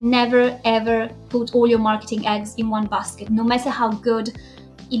Never ever put all your marketing eggs in one basket, no matter how good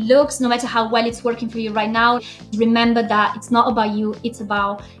it looks, no matter how well it's working for you right now. Remember that it's not about you, it's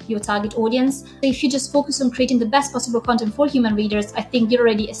about your target audience. If you just focus on creating the best possible content for human readers, I think you're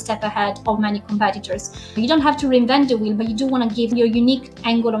already a step ahead of many competitors. You don't have to reinvent the wheel, but you do want to give your unique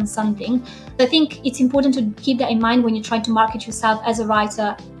angle on something. I think it's important to keep that in mind when you're trying to market yourself as a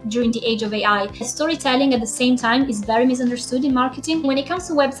writer during the age of AI. Storytelling at the same time is very misunderstood in marketing. When it comes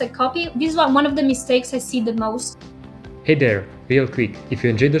to website copy, this is one of the mistakes I see the most. Hey there, real quick, if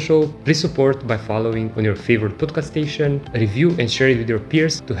you enjoyed the show, please support by following on your favorite podcast station, review and share it with your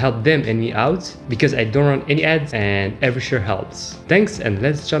peers to help them and me out, because I don't run any ads and every share helps. Thanks, and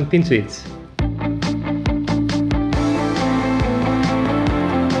let's jump into it.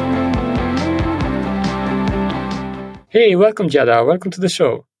 Hey, welcome Giada, welcome to the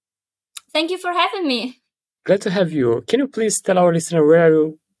show. Thank you for having me. Glad to have you. Can you please tell our listener where are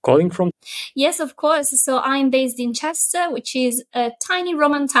you calling from? Yes, of course. So I'm based in Chester, which is a tiny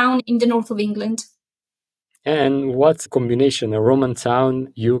Roman town in the north of England. And what combination, a Roman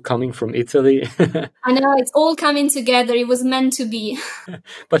town, you coming from Italy? I know, it's all coming together. It was meant to be.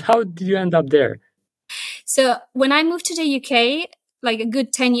 But how did you end up there? So when I moved to the UK, like a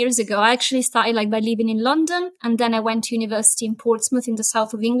good 10 years ago, I actually started by living in London, and then I went to university in Portsmouth in the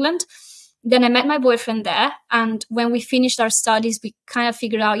south of England. Then I met my boyfriend there, and when we finished our studies, we kind of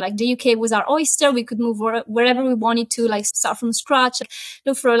figured out the UK was our oyster. We could move wherever we wanted to, start from scratch,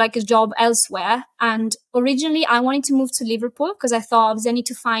 look for a job elsewhere. And originally I wanted to move to Liverpool because I thought I need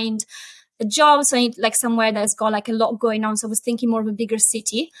to find a job, so I need somewhere that's got a lot going on. So I was thinking more of a bigger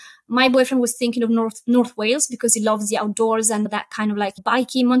city. My boyfriend was thinking of North Wales because he loves the outdoors and that kind of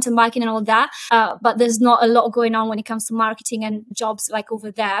biking, mountain biking and all that. But there's not a lot going on when it comes to marketing and jobs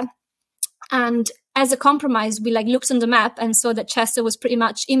over there. And as a compromise, we looked on the map and saw that Chester was pretty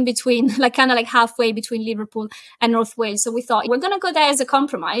much in between, halfway between Liverpool and North Wales. So we thought we're going to go there as a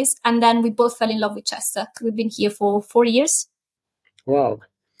compromise. And then we both fell in love with Chester. We've been here for 4 years. Wow.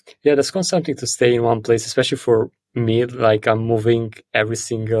 Yeah, that's quite something to stay in one place, especially for me. I'm moving every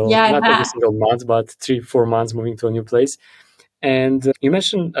single month, but 3-4 months moving to a new place. And you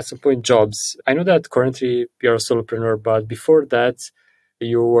mentioned at some point jobs. I know that currently you're a solopreneur, but before that,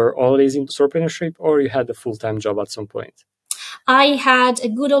 you were always in entrepreneurship, or you had a full-time job at some point? I had a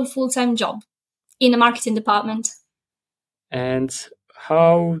good old full-time job in the marketing department. And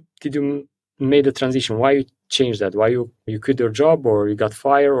how did you make the transition? Why you changed that? Why you quit your job, or you got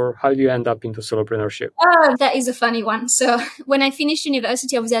fired, or how did you end up into solopreneurship? That is a funny one. So when I finished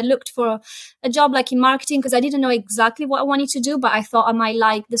university, I looked for a job in marketing because I didn't know exactly what I wanted to do, but I thought I might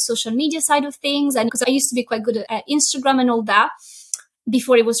like the social media side of things. And because I used to be quite good at Instagram and all that,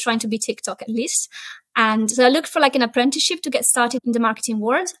 before it was trying to be TikTok at least. And so I looked for an apprenticeship to get started in the marketing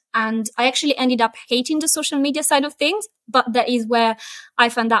world. And I actually ended up hating the social media side of things, but that is where I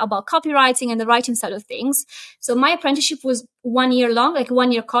found out about copywriting and the writing side of things. So my apprenticeship was 1 year long, a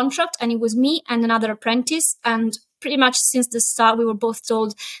 1 year contract, and it was me and another apprentice. And pretty much since the start, we were both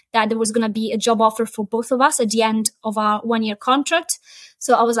told that there was going to be a job offer for both of us at the end of our 1 year contract.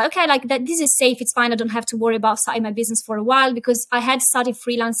 So I was like, okay, that this is safe. It's fine. I don't have to worry about starting my business for a while because I had started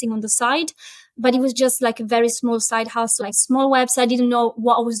freelancing on the side, but it was just a very small side hustle, small website. I didn't know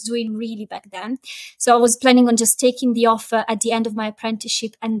what I was doing really back then. So I was planning on just taking the offer at the end of my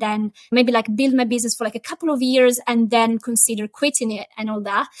apprenticeship and then maybe build my business for a couple of years and then consider quitting it and all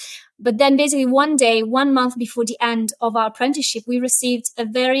that. But then basically 1 month before the end of our apprenticeship, we received a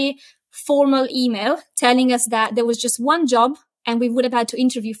very formal email telling us that there was just one job and we would have had to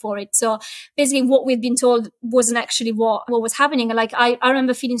interview for it. So basically what we'd been told wasn't actually what was happening. I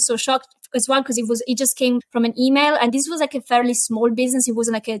remember feeling so shocked as well because it just came from an email, and this was a fairly small business. It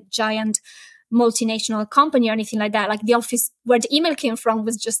wasn't a giant multinational company or anything like that. The office where the email came from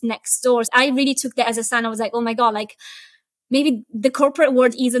was just next door. I really took that as a sign. I was like, oh my God, maybe the corporate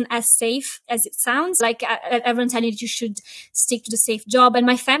world isn't as safe as it sounds. Everyone telling you should stick to the safe job. And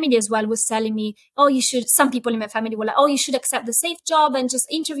my family as well was telling me, some people in my family were like, you should accept the safe job and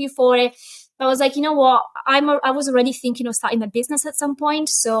just interview for it. But I was like, you know what? I was already thinking of starting my business at some point.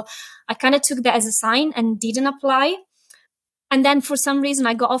 So I kind of took that as a sign and didn't apply. And then for some reason,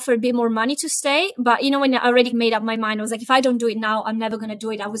 I got offered a bit more money to stay. But, when I already made up my mind, I was like, if I don't do it now, I'm never going to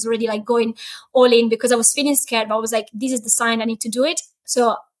do it. I was already going all in because I was feeling scared. But I was like, this is the sign, I need to do it.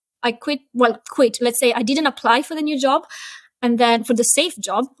 So I quit. Let's say I didn't apply for the new job. And then for the safe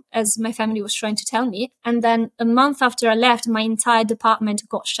job, as my family was trying to tell me. And then a month after I left, my entire department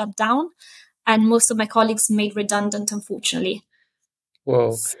got shut down. And most of my colleagues made redundant, unfortunately.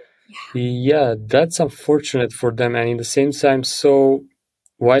 Well, yeah, that's unfortunate for them. And in the same time, so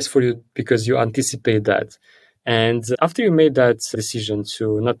wise for you because you anticipate that. And after you made that decision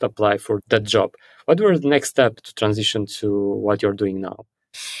to not apply for that job, what were the next steps to transition to what you're doing now?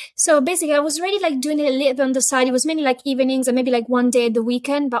 So basically, I was already like doing it a little bit on the side. It was mainly like evenings and maybe like one day at the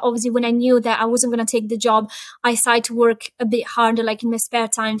weekend. But obviously, when I knew that I wasn't going to take the job, I started to work a bit harder, like in my spare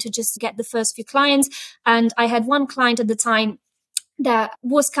time, to just get the first few clients. And I had one client at the time that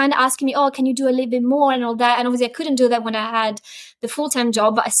was kind of asking me, oh, can you do a little bit more and all that? And obviously I couldn't do that when I had the full-time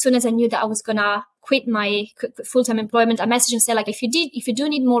job. But as soon as I knew that I was going to quit my full-time employment, I messaged and said, like, if you do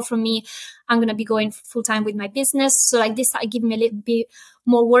need more from me, I'm going to be going full-time with my business. So like this started giving me a little bit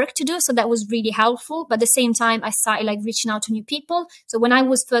more work to do. So that was really helpful. But at the same time, I started like reaching out to new people. So when I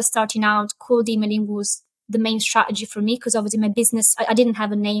was first starting out, cold emailing was the main strategy for me, because obviously my business, I didn't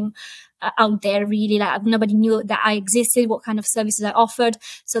have a name out there really. Like nobody knew that I existed, what kind of services I offered.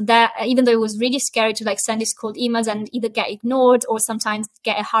 So that even though it was really scary to like send these cold emails and either get ignored or sometimes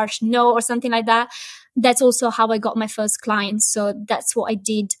get a harsh no or something like that, that's also how I got my first clients. So that's what I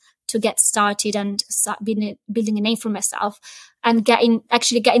did to get started and start building a name for myself and getting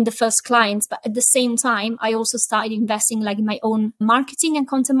the first clients. But at the same time, I also started investing like in my own marketing and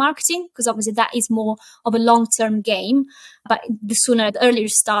content marketing, because obviously that is more of a long-term game. But the earlier you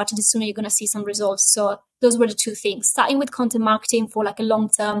start, the sooner you're going to see some results. So those were the two things, starting with content marketing for like a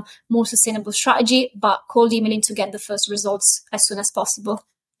long-term, more sustainable strategy, but cold emailing to get the first results as soon as possible.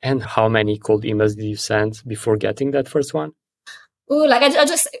 And how many cold emails did you send before getting that first one? Oh, like I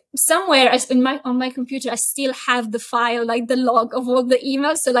just somewhere on my computer, I still have the file, like the log of all the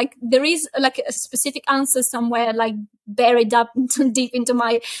emails. So like there is like a specific answer somewhere, like buried up deep into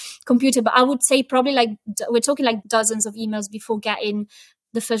my computer. But I would say probably like we're talking like dozens of emails before getting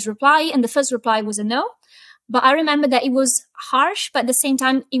the first reply, and the first reply was a no. But I remember that it was harsh, but at the same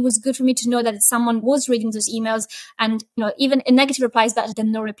time, it was good for me to know that someone was reading those emails. And, you know, even a negative reply is better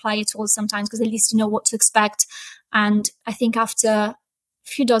than no reply at all sometimes, because at least you know what to expect. And I think after a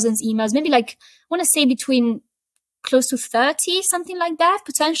few dozens emails, maybe like, I want to say between close to 30, something like that,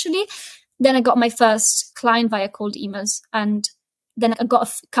 potentially, then I got my first client via cold emails. And then I got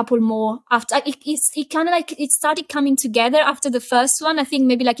a couple more after. It kind of like it started coming together after the first one. I think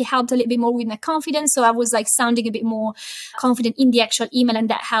maybe like it helped a little bit more with my confidence. So I was like sounding a bit more confident in the actual email, and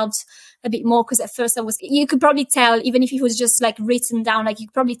that helped a bit more, because at first you could probably tell, even if it was just like written down, like you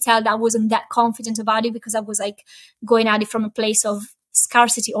could probably tell that I wasn't that confident about it, because I was like going at it from a place of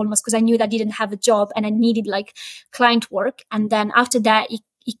scarcity almost, because I knew that I didn't have a job and I needed like client work. And then after that,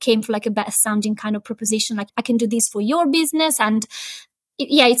 it came for like a better sounding kind of proposition, like I can do this for your business. And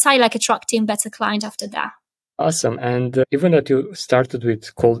it started like attracting better client after that. Awesome. And even that you started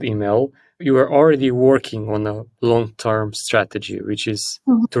with cold email, you were already working on a long-term strategy, which is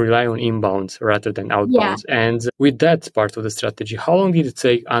to rely on inbound rather than outbound. Yeah. And with that part of the strategy, how long did it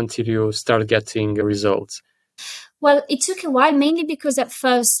take until you start getting results? Well, it took a while, mainly because at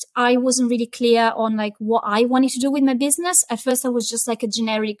first I wasn't really clear on like what I wanted to do with my business. At first I was just like a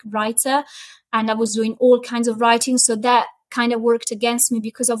generic writer, and I was doing all kinds of writing. So that kind of worked against me,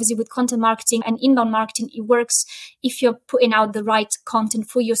 because obviously with content marketing and inbound marketing, it works if you're putting out the right content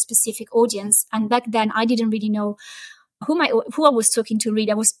for your specific audience. And back then I didn't really know who I was talking to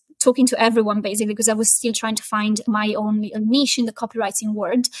really. I was talking to everyone basically, because I was still trying to find my own niche in the copywriting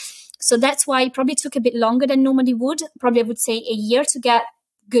world. So that's why it probably took a bit longer than normally would. Probably I would say a year to get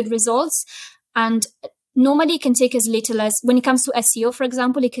good results. And normally it can take as little as, when it comes to SEO, for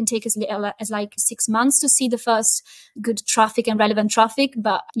example, it can take as little as like 6 months to see the first good traffic and relevant traffic.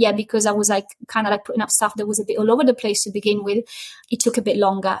 But yeah, because I was like kind of like putting up stuff that was a bit all over the place to begin with, it took a bit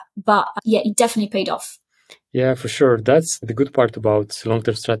longer. But yeah, it definitely paid off. Yeah, for sure. That's the good part about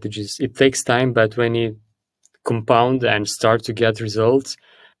long-term strategies. It takes time, but when you compound and start to get results,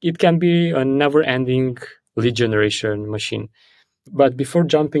 it can be a never-ending lead generation machine. But before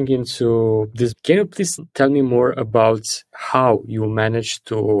jumping into this, can you please tell me more about how you managed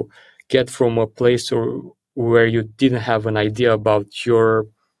to get from a place where you didn't have an idea about your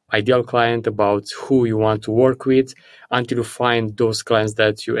ideal client, about who you want to work with, until you find those clients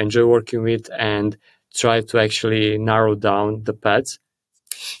that you enjoy working with and try to actually narrow down the paths?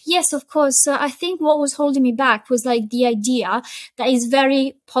 Yes, of course. So I think what was holding me back was like the idea that is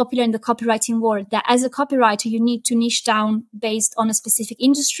very popular in the copywriting world, that as a copywriter, you need to niche down based on a specific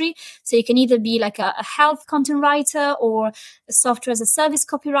industry. So you can either be like a health content writer or a software as a service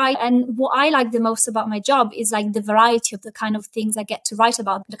copywriter. And what I like the most about my job is like the variety of the kind of things I get to write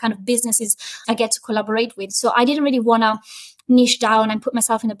about, the kind of businesses I get to collaborate with. So I didn't really want to niche down and put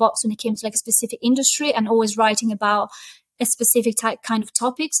myself in a box when it came to like a specific industry and always writing about a specific kind of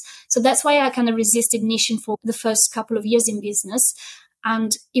topics. So that's why I kind of resisted niching for the first couple of years in business.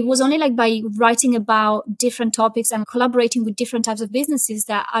 And it was only like by writing about different topics and collaborating with different types of businesses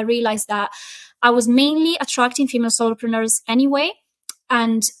that I realized that I was mainly attracting female solopreneurs anyway.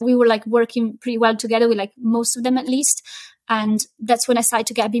 And we were like working pretty well together with like most of them at least. And that's when I started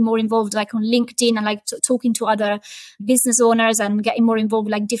to get a bit more involved, like on LinkedIn and like talking to other business owners and getting more involved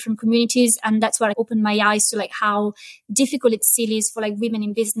with like different communities. And that's where I opened my eyes to like how difficult it still is for like women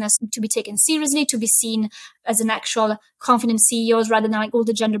in business to be taken seriously, to be seen as an actual confident CEOs rather than like all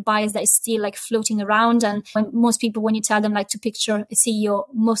the gender bias that is still like floating around. And when most people, when you tell them like to picture a CEO,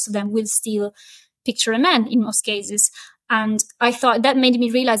 most of them will still picture a man in most cases. And I thought that made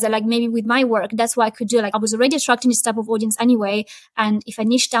me realize that like maybe with my work, that's what I could do. Like I was already attracting this type of audience anyway. And if I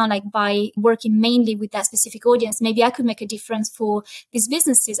niche down like by working mainly with that specific audience, maybe I could make a difference for these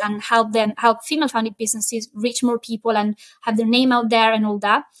businesses and help female founded businesses reach more people and have their name out there and all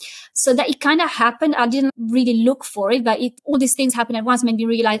that. So that it kind of happened. I didn't really look for it, but all these things happened at once made me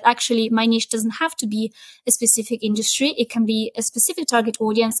realize actually my niche doesn't have to be a specific industry. It can be a specific target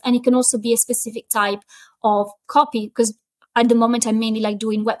audience, and it can also be a specific type of copy, because at the moment I'm mainly like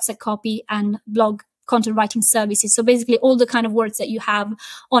doing website copy and blog content writing services. So basically all the kind of words that you have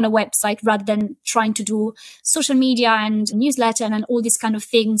on a website rather than trying to do social media and newsletter and all these kind of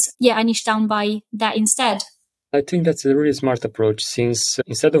things. Yeah, I niche down by that instead. I think that's a really smart approach, since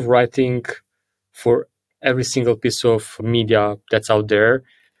instead of writing for every single piece of media that's out there,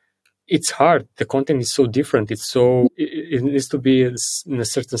 it's hard. The content is so different. It needs to be in a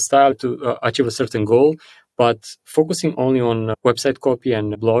certain style to achieve a certain goal, but focusing only on website copy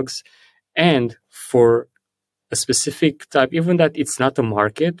and blogs and for a specific type, even that it's not a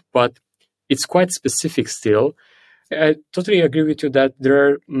market, but it's quite specific still. I totally agree with you that there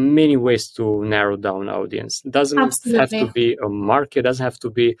are many ways to narrow down audience. It doesn't Absolutely. have to be a market, doesn't have to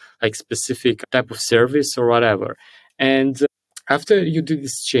be like specific type of service or whatever. And after you do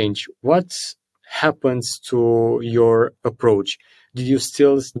this change, what happens to your approach? Did you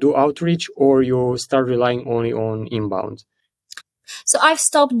still do outreach, or you start relying only on inbound? So I've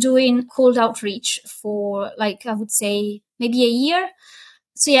stopped doing cold outreach for like, I would say maybe a year.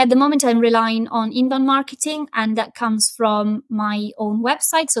 So yeah, at the moment I'm relying on inbound marketing, and that comes from my own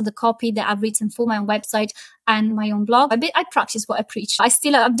website. So the copy that I've written for my own website and my own blog. I practice what I preach. I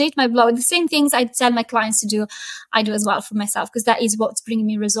still update my blog. The same things I tell my clients to do, I do as well for myself, because that is what's bringing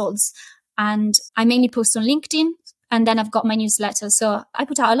me results. And I mainly post on LinkedIn, and then I've got my newsletter. So I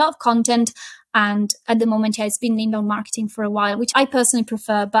put out a lot of content. And at the moment, yeah, it's been inbound marketing for a while, which I personally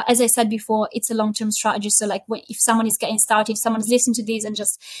prefer. But as I said before, it's a long-term strategy. So like if someone is getting started, if someone's listening to this and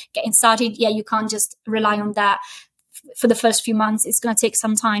just getting started, yeah, you can't just rely on that for the first few months. It's going to take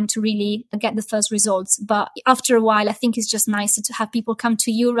some time to really get the first results. But after a while, I think it's just nicer to have people come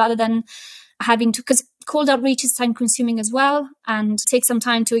to you rather than having to, because cold outreach is time consuming as well, and take some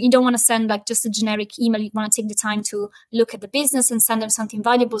time you don't want to send like just a generic email. You want to take the time to look at the business and send them something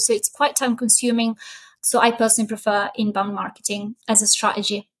valuable. So it's quite time consuming. So I personally prefer inbound marketing as a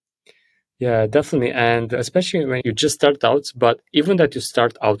strategy. Yeah, definitely. And especially when you just start out, but even that you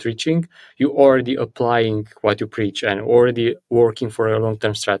start outreaching, you already applying what you preach and already working for a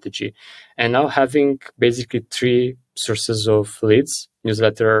long-term strategy. And now having basically 3 sources of leads: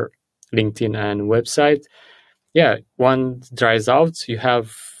 newsletter, LinkedIn, and website. Yeah, one dries out, you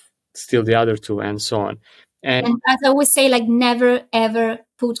have still the other 2, and so on. And as I always say, like never ever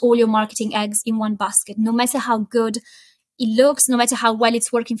put all your marketing eggs in one basket. No matter how good it looks, no matter how well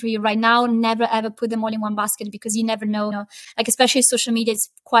it's working for you right now, never ever put them all in one basket, because you never know. Like especially social media is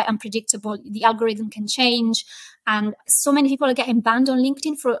quite unpredictable. The algorithm can change, and so many people are getting banned on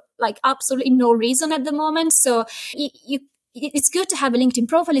LinkedIn for like absolutely no reason at the moment. So it's good to have a LinkedIn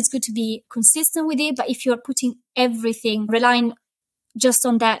profile. It's good to be consistent with it. But if you're putting everything, relying just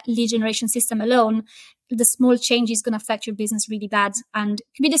on that lead generation system alone, the small change is going to affect your business really bad. And it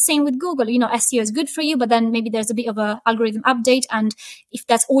can be the same with Google. SEO is good for you, but then maybe there's a bit of a algorithm update. And if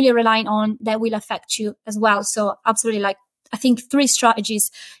that's all you're relying on, that will affect you as well. So absolutely, like I think 3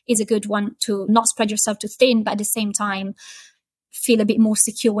 strategies is a good one to not spread yourself too thin, but at the same time, feel a bit more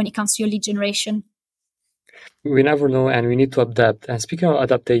secure when it comes to your lead generation. We never know, and we need to adapt. And speaking of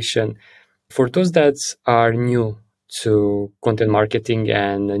adaptation, for those that are new to content marketing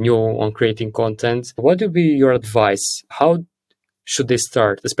and new on creating content, what would be your advice? How should they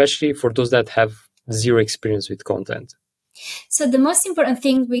start, especially for those that have zero experience with content? So the most important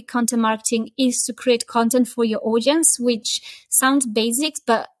thing with content marketing is to create content for your audience, which sounds basic,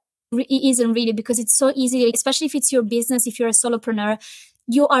 but it isn't really, because it's so easy, especially if it's your business, if you're a solopreneur,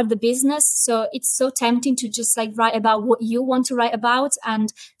 you are the business. So it's so tempting to just like write about what you want to write about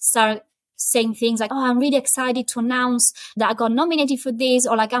and start saying things like, oh, I'm really excited to announce that I got nominated for this,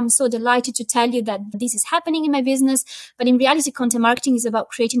 or like, I'm so delighted to tell you that this is happening in my business. But in reality, content marketing is about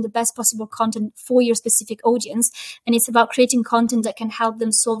creating the best possible content for your specific audience. And it's about creating content that can help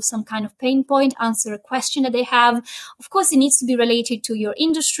them solve some kind of pain point, answer a question that they have. Of course, it needs to be related to your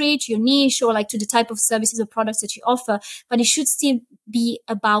industry, to your niche, or like to the type of services or products that you offer, but it should still be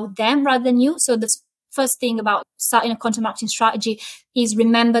about them rather than you. So the first thing about starting a content marketing strategy is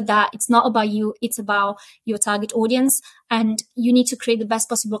remember that it's not about you, it's about your target audience, and you need to create the best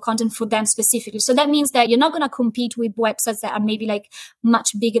possible content for them specifically. So that means that you're not going to compete with websites that are maybe like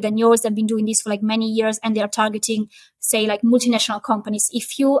much bigger than yours, that have been doing this for like many years, and they are targeting, say, like multinational companies.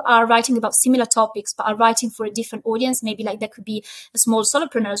 If you are writing about similar topics but are writing for a different audience, maybe like that could be a small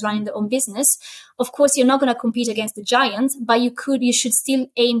solopreneurs running their own business, of course you're not going to compete against the giants, but you should still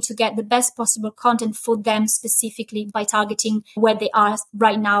aim to get the best possible content for them specifically by targeting where they are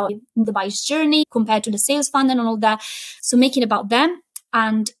right now in the buyer's journey compared to the sales funnel and all that. So make it about them.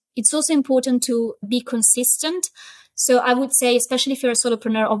 And it's also important to be consistent. So I would say, especially if you're a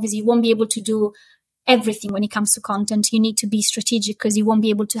solopreneur, obviously you won't be able to do everything when it comes to content. You need to be strategic, because you won't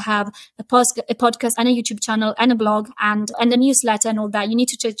be able to have a podcast and a YouTube channel and a blog and a newsletter and all that. You need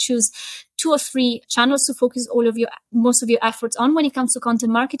to choose 2 or 3 channels to focus most of your efforts on when it comes to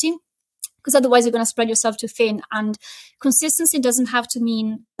content marketing, because otherwise you're going to spread yourself too thin. And consistency doesn't have to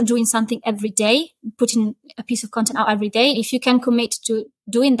mean doing something every day, putting a piece of content out every day. If you can commit to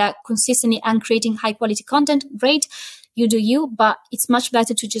doing that consistently and creating high quality content, great. You do you, but it's much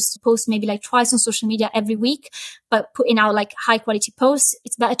better to just post maybe like twice on social media every week, but putting out like high quality posts.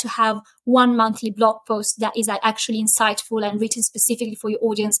 It's better to have 1 monthly blog post that is like actually insightful and written specifically for your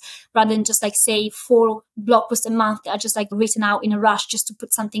audience, rather than just like say 4 blog posts a month that are just like written out in a rush just to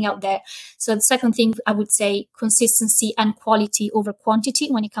put something out there. So the second thing I would say, consistency and quality over quantity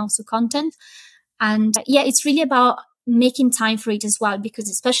when it comes to content. And it's really about making time for it as well, because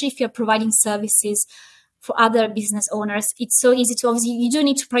especially if you're providing services for other business owners, it's so easy to, obviously you do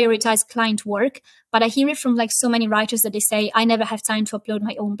need to prioritize client work, but I hear it from like so many writers that they say, I never have time to upload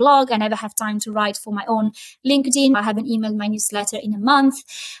my own blog. I never have time to write for my own LinkedIn. I haven't emailed my newsletter in a month.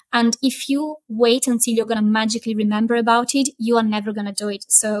 And if you wait until you're going to magically remember about it, you are never going to do it.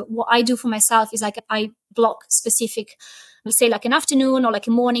 So what I do for myself is like I block specific, let's say like an afternoon or like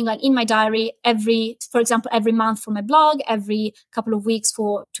a morning, like in my diary for example, every month for my blog, every couple of weeks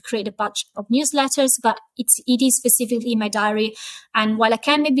to create a batch of newsletters, but it is specifically in my diary. And while I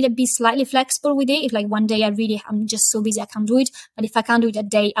can maybe be slightly flexible with it, if like one day I'm just so busy I can't do it, but if I can't do it that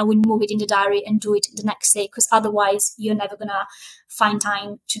day, I will move it in the diary and do it the next day, because otherwise you're never gonna find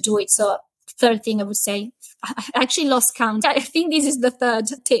time to do it. So third thing I would say, I actually lost count. I think this is the third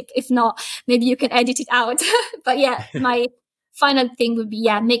tip. If not, maybe you can edit it out. But my final thing would be,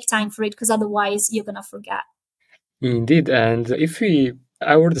 make time for it, because otherwise you're going to forget. Indeed. And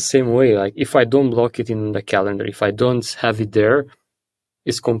I were the same way. Like if I don't block it in the calendar, if I don't have it there,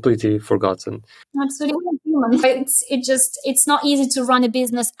 it's completely forgotten. Absolutely. It's not easy to run a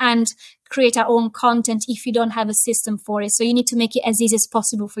business and create our own content if you don't have a system for it. So you need to make it as easy as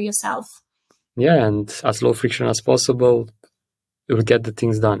possible for yourself. Yeah, and as low friction as possible, you will get the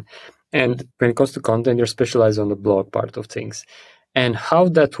things done. And when it comes to content, you're specialized on the blog part of things. And how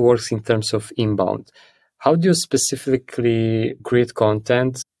that works in terms of inbound. How do you specifically create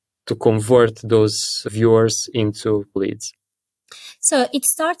content to convert those viewers into leads? So it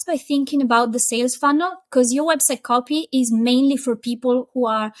starts by thinking about the sales funnel, because your website copy is mainly for people who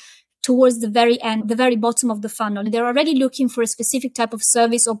are towards the very end, the very bottom of the funnel. They're already looking for a specific type of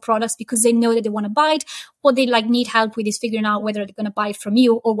service or products because they know that they want to buy it. What they like need help with is figuring out whether they're going to buy it from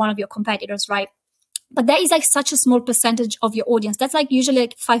you or one of your competitors, right? But that is like such a small percentage of your audience. That's like usually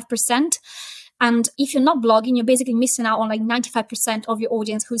like 5%. And if you're not blogging, you're basically missing out on like 95% of your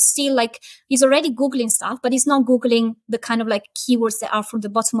audience who's still like, he's already Googling stuff, but he's not Googling the kind of like keywords that are from the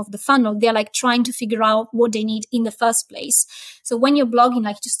bottom of the funnel. They're like trying to figure out what they need in the first place. So when you're blogging,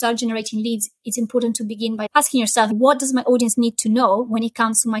 like to start generating leads, it's important to begin by asking yourself, what does my audience need to know when it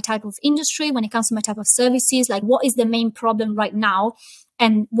comes to my type of industry, when it comes to my type of services? Like what is the main problem right now?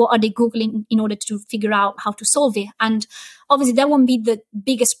 And what are they Googling in order to figure out how to solve it? And obviously that won't be the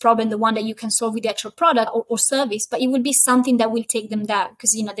biggest problem, the one that you can solve with the actual product or service, but it will be something that will take them there,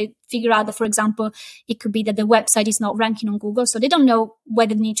 because, they figure out that, for example, it could be that the website is not ranking on Google. So they don't know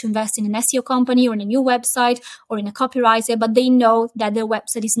whether they need to invest in an SEO company or in a new website or in a copywriter, but they know that their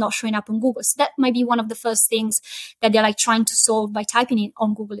website is not showing up on Google. So that might be one of the first things that they're like trying to solve by typing it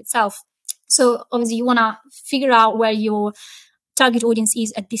on Google itself. So obviously you want to figure out where your target audience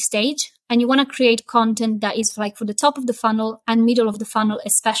is at this stage. and you want to create content that is like for the top of the funnel and middle of the funnel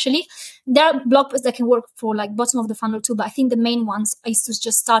especially. There are blog posts that can work for like bottom of the funnel too, but I think the main ones is to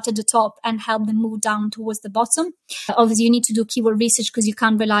just start at the top and help them move down towards the bottom. Obviously, you need to do keyword research because you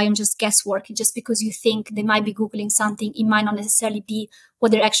can't rely on just guesswork. Just because you think they might be Googling something, it might not necessarily be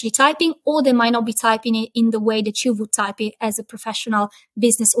what they're actually typing, or they might not be typing it in the way that you would type it as a professional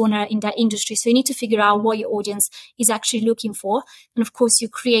business owner in that industry. So you need to figure out what your audience is actually looking for. And of course, you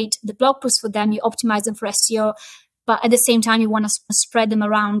create the blog posts for them, you optimize them for SEO, but at the same time, you want to spread them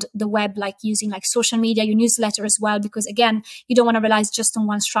around the web, like using like social media, your newsletter as well, because again, you don't want to rely just on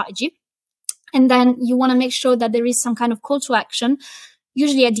one strategy. And then you want to make sure that there is some kind of call to action,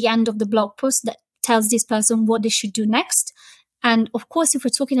 usually at the end of the blog post, that tells this person what they should do next. And of course, if we're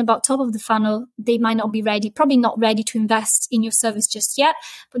talking about top of the funnel, they might not be ready, probably not ready to invest in your service just yet.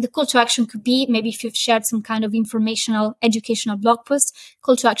 But the call to action could be, maybe if you've shared some kind of informational, educational blog post,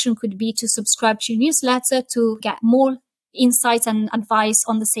 call to action could be to subscribe to your newsletter to get more insights and advice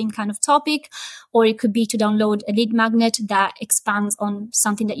on the same kind of topic, or it could be to download a lead magnet that expands on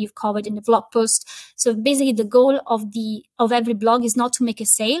something that you've covered in the blog post. So basically the goal of every blog is not to make a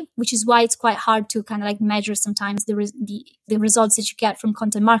sale, which is why it's quite hard to kind of like measure sometimes the results that you get from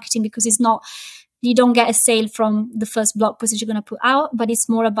content marketing, because it's not, you don't get a sale from the first blog post that you're going to put out, but it's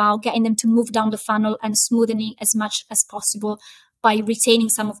more about getting them to move down the funnel and smoothing as much as possible by retaining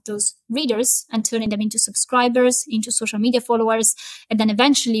some of those readers and turning them into subscribers, into social media followers. And then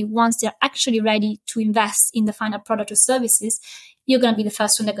eventually, once they're actually ready to invest in the final product or services, you're going to be the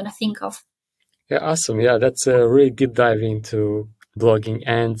first one they're going to think of. Yeah, awesome. Yeah, that's a really deep dive into blogging.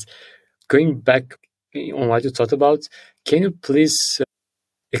 And going back on what you thought about, can you please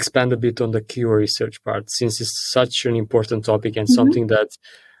expand a bit on the keyword research part, since it's such an important topic and something that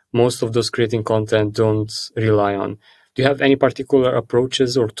most of those creating content don't rely on? Do you have any particular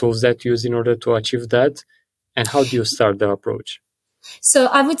approaches or tools that you use in order to achieve that? And how do you start the approach? So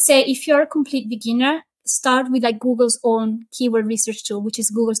I would say if you're a complete beginner, start with like Google's own keyword research tool, which is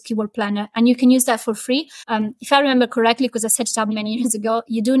Google's Keyword Planner. And you can use that for free. If I remember correctly, because I set it up many years ago,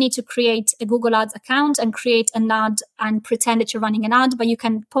 you do need to create a Google Ads account and create an ad and pretend that you're running an ad, but you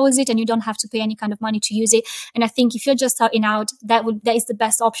can pause it and you don't have to pay any kind of money to use it. And I think if you're just starting out, that is the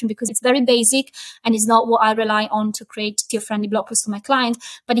best option, because it's very basic and it's not what I rely on to create SEO-friendly blog posts for my client.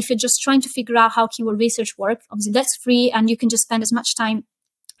 But if you're just trying to figure out how keyword research works, obviously that's free and you can just spend as much time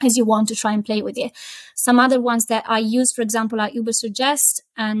as you want to try and play with it. Some other ones that I use, for example, are Ubersuggest,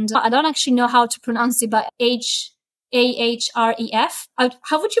 and I don't actually know how to pronounce it, but Ahref.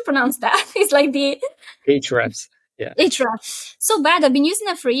 How would you pronounce that? It's like the Ahrefs. Yeah. Ahref. So bad. I've been using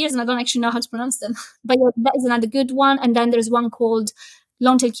them for years and I don't actually know how to pronounce them. But yeah, that is another good one. And then there's one called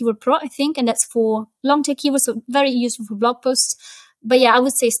Longtail Keyword Pro, I think, and that's for long tail keywords, so very useful for blog posts. But yeah, I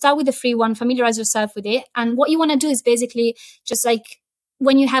would say start with the free one, familiarize yourself with it. And what you want to do is basically just like,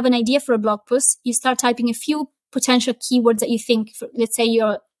 when you have an idea for a blog post, you start typing a few potential keywords that you think, let's say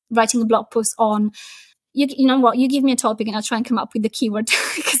you're writing a blog post on, you know what, you give me a topic and I'll try and come up with the keyword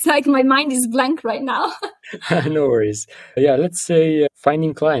because like my mind is blank right now. No worries. Yeah, let's say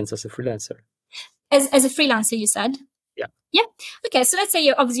finding clients as a freelancer. As a freelancer, you said? Yeah. Yeah. Okay, so let's say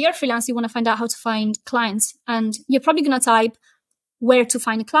you're a freelancer, you want to find out how to find clients, and you're probably going to type where to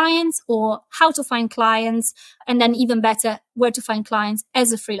find clients or how to find clients, and then even better, where to find clients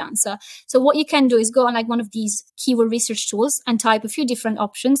as a freelancer. So what you can do is go on like one of these keyword research tools and type a few different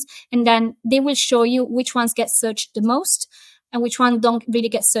options, and then they will show you which ones get searched the most and which one don't really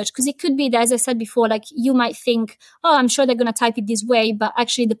get searched. Because it could be that, as I said before, like you might think, oh, I'm sure they're going to type it this way, but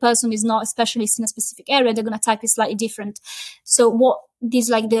actually the person is not a specialist in a specific area. They're going to type it slightly different. So what these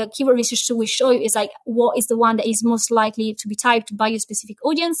like the keyword research tool will show you is like what is the one that is most likely to be typed by your specific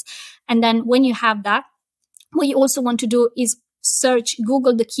audience. And then when you have that, what you also want to do is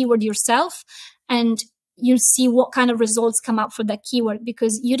Google the keyword yourself, and you'll see what kind of results come up for that keyword,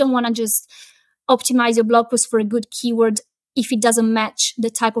 because you don't want to just optimize your blog post for a good keyword if it doesn't match the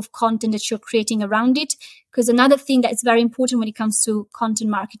type of content that you're creating around it. Because another thing that is very important when it comes to content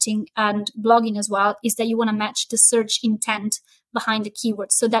marketing and blogging as well is that you want to match the search intent behind the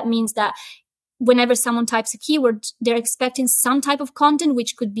keyword. So that means that whenever someone types a keyword, they're expecting some type of content,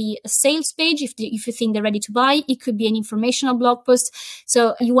 which could be a sales page if you think they're ready to buy. It could be an informational blog post.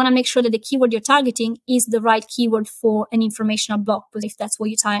 So you want to make sure that the keyword you're targeting is the right keyword for an informational blog post, if that's what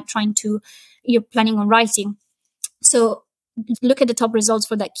you're planning on writing. So look at the top results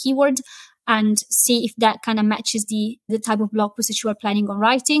for that keyword and see if that kind of matches the type of blog post that you are planning on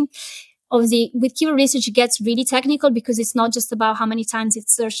writing. Obviously, with keyword research, it gets really technical because it's not just about how many times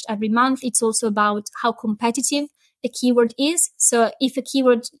it's searched every month. It's also about how competitive a keyword is. So if a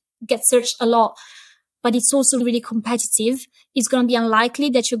keyword get searched a lot, but it's also really competitive, it's going to be unlikely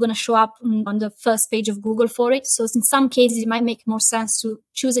that you're going to show up on the first page of Google for it. So in some cases, it might make more sense to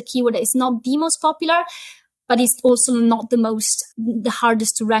choose a keyword that is not the most popular, but it's also not the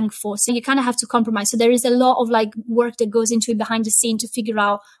hardest to rank for. So you kind of have to compromise. So there is a lot of like work that goes into it behind the scene to figure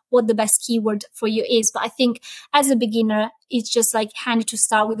out what the best keyword for you is. But I think as a beginner, it's just like handy to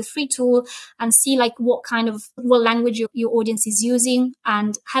start with a free tool and see like what language your audience is using,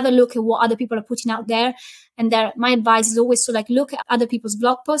 and have a look at what other people are putting out there. And my advice is always to like look at other people's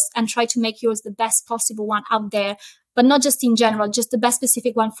blog posts and try to make yours the best possible one out there. But not just in general, just the best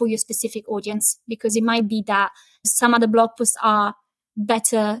specific one for your specific audience, because it might be that some other blog posts are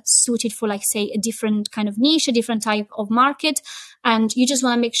better suited for, like, say, a different kind of niche, a different type of market. And you just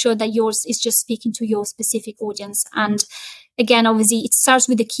want to make sure that yours is just speaking to your specific audience. And again, obviously, it starts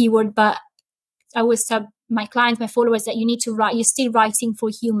with the keyword, but I always tell my clients, my followers, that you need to write, you're still writing for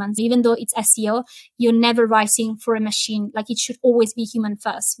humans. Even though it's SEO, you're never writing for a machine. Like, it should always be human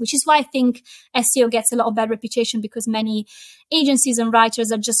first, which is why I think SEO gets a lot of bad reputation, because many agencies and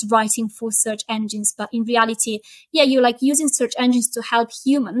writers are just writing for search engines. But in reality, you're like using search engines to help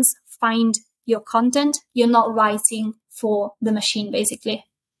humans find your content. You're not writing for the machine, basically.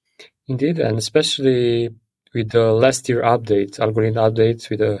 Indeed, and especially with the last year algorithm updates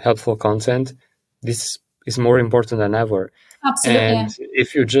with the helpful content, this is more important than ever. Absolutely. And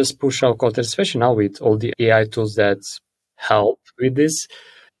if you just push out content, especially now with all the AI tools that help with this,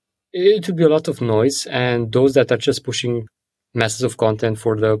 it will be a lot of noise. And those that are just pushing masses of content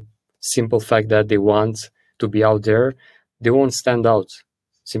for the simple fact that they want to be out there, they won't stand out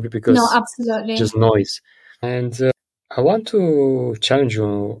simply because absolutely. Just noise. And I want to challenge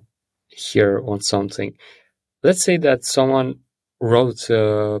you here on something. Let's say that someone wrote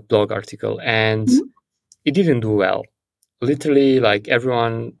a blog article and it didn't do well. Literally, like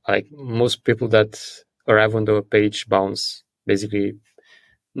everyone, like most people that arrive on the page bounce, basically,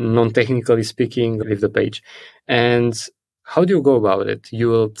 non-technically speaking, leave the page. And how do you go about it? You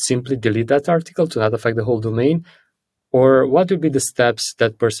will simply delete that article to not affect the whole domain? Or what would be the steps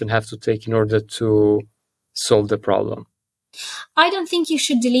that person have to take in order to solve the problem? I don't think you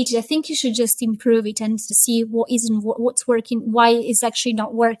should delete it. I think you should just improve it and see what's working, why it's actually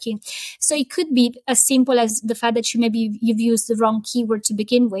not working. So it could be as simple as the fact that you've used the wrong keyword to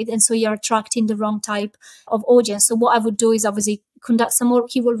begin with, and so you're attracting the wrong type of audience. So what I would do is obviously conduct some more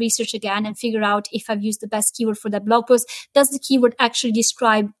keyword research again and figure out if I've used the best keyword for that blog post. Does the keyword actually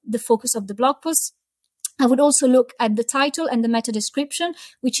describe the focus of the blog post? I would also look at the title and the meta description,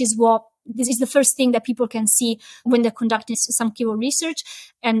 which is this is the first thing that people can see when they're conducting some keyword research.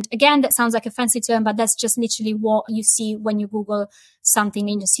 And again, that sounds like a fancy term, but that's just literally what you see when you Google something,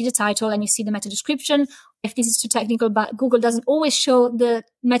 and you see the title and you see the meta description. If this is too technical, but Google doesn't always show the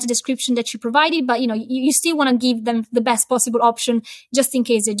meta description that you provided, but you still want to give them the best possible option just in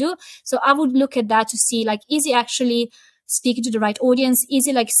case they do. So I would look at that to see, like, is it actually speaking to the right audience? Is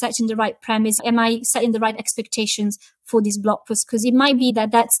it like setting the right premise? Am I setting the right expectations for this blog post? Because it might be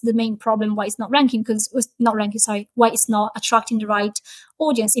that that's the main problem why it's not ranking, why it's not attracting the right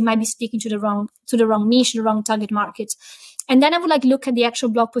audience. It might be speaking to the wrong niche, the wrong target market. And then I would look at the actual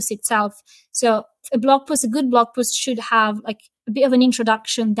blog post itself. So a good blog post should have like a bit of an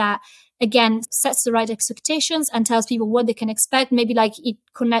introduction that, again, sets the right expectations and tells people what they can expect. Maybe like it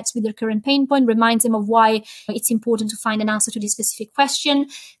connects with their current pain point, reminds them of why it's important to find an answer to this specific question.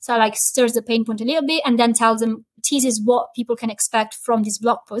 So like stirs the pain point a little bit, and then teases what people can expect from this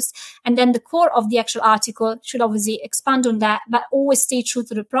blog post. And then the core of the actual article should obviously expand on that, but always stay true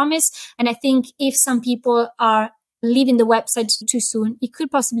to the promise. And I think if some people are leaving the website too soon, it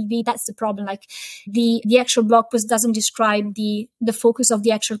could possibly be that's the problem. Like the actual blog post doesn't describe the focus of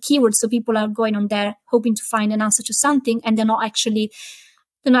the actual keyword. So people are going on there hoping to find an answer to something, and they're not actually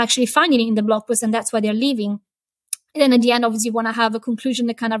finding it in the blog post, and that's why they're leaving. And then at the end, obviously, you want to have a conclusion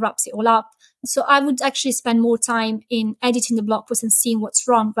that kind of wraps it all up. So I would actually spend more time in editing the blog post and seeing what's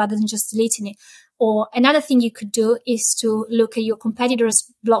wrong rather than just deleting it. Or another thing you could do is to look at your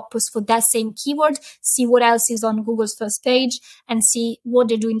competitors' blog post for that same keyword, see what else is on Google's first page, and see what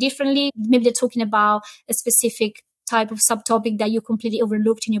they're doing differently. Maybe they're talking about a specific type of subtopic that you completely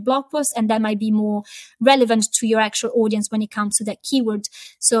overlooked in your blog post, and that might be more relevant to your actual audience when it comes to that keyword.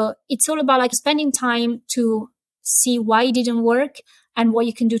 So it's all about like spending time to see why it didn't work and what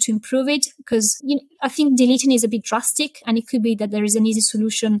you can do to improve it. Because I think deleting is a bit drastic, and it could be that there is an easy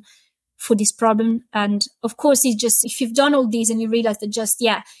solution for this problem. And of course, it's just, if you've done all these and you realize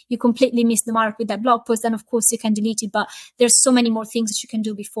that you completely missed the mark with that blog post, then of course you can delete it. But there's so many more things that you can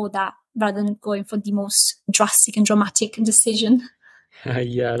do before that, rather than going for the most drastic and dramatic decision.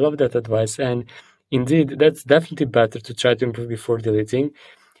 Yeah, I love that advice. And indeed, that's definitely better to try to improve before deleting.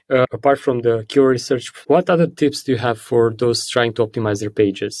 Apart from the keyword research, what other tips do you have for those trying to optimize their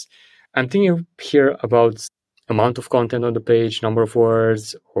pages? I'm thinking here about amount of content on the page, number of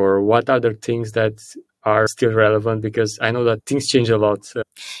words, or what other things that are still relevant, because I know that things change a lot.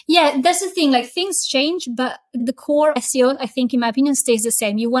 Yeah, that's the thing. Like things change, but the core SEO, I think, in my opinion, stays the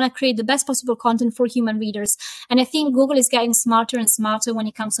same. You want to create the best possible content for human readers. And I think Google is getting smarter and smarter when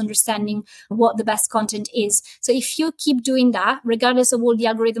it comes to understanding what the best content is. So if you keep doing that, regardless of all the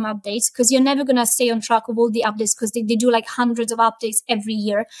algorithm updates, because you're never going to stay on track of all the updates because they do like hundreds of updates every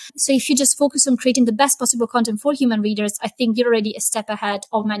year. So if you just focus on creating the best possible content for human readers, I think you're already a step ahead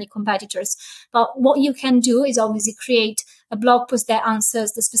of many competitors. But what you can do is obviously create a blog post that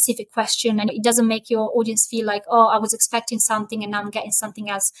answers the specific question, and it doesn't make your audience feel like, oh, I was expecting something and now I'm getting something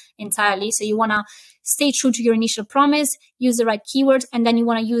else entirely. So you want to stay true to your initial promise, use the right keyword, and then you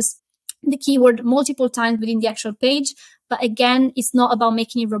want to use the keyword multiple times within the actual page. But again, it's not about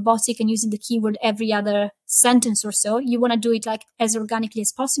making it robotic and using the keyword every other sentence or so. You want to do it like as organically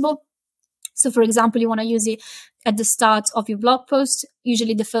as possible. So for example, you want to use it at the start of your blog post,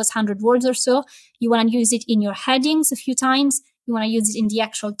 usually the first 100 words or so. You want to use it in your headings a few times. You want to use it in the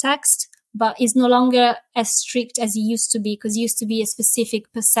actual text, but it's no longer as strict as it used to be, because it used to be a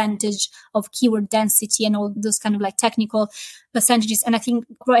specific percentage of keyword density and all those kind of like technical percentages. And I think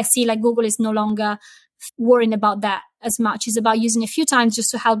what I see, like Google is no longer worrying about that as much. It's about using a few times just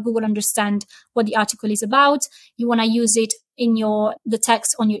to help Google understand what the article is about. You want to use it in the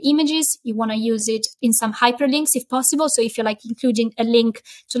text on your images. You want to use it in some hyperlinks if possible. So if you're like including a link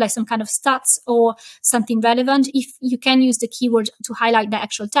to like some kind of stats or something relevant, if you can use the keyword to highlight the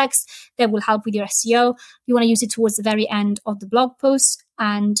actual text, that will help with your SEO. You want to use it towards the very end of the blog post,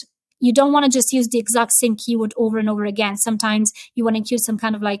 and you don't want to just use the exact same keyword over and over again. Sometimes you want to include some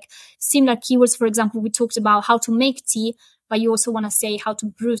kind of like similar keywords. For example, we talked about how to make tea, but you also want to say how to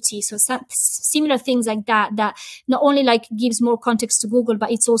brew tea. So similar things like that not only like gives more context to Google,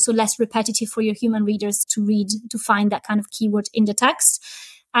 but it's also less repetitive for your human readers to read, to find that kind of keyword in the text.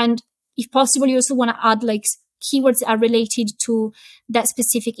 And if possible, you also want to add like keywords that are related to that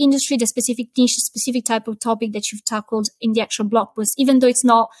specific industry, the specific niche, specific type of topic that you've tackled in the actual blog post. Even though it's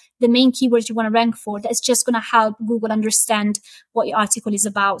not the main keyword you want to rank for, that's just going to help Google understand what your article is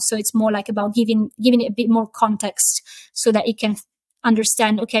about. So it's more like about giving it a bit more context so that it can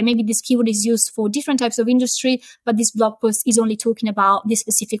understand, okay, maybe this keyword is used for different types of industry, but this blog post is only talking about this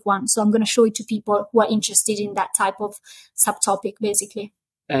specific one. So I'm going to show it to people who are interested in that type of subtopic, basically.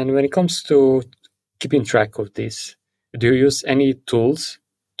 And when it comes to keeping track of this, do you use any tools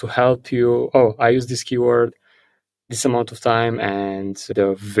to help you? Oh, I use this keyword this amount of time and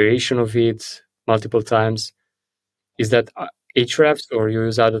the variation of it multiple times. Is that Ahrefs, or you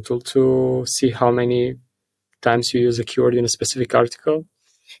use other tool to see how many times you use a keyword in a specific article?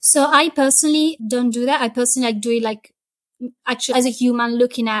 So I personally don't do that. I personally do it like actually as a human,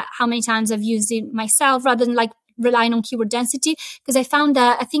 looking at how many times I've used it myself rather than like relying on keyword density. Because I found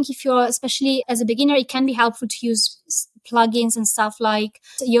that I think if you're, especially as a beginner, it can be helpful to use plugins and stuff like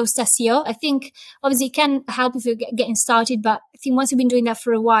Yoast SEO. I think obviously it can help if you're getting started, but I think once you've been doing that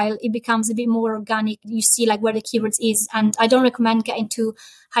for a while, it becomes a bit more organic. You see like where the keywords is. And I don't recommend getting too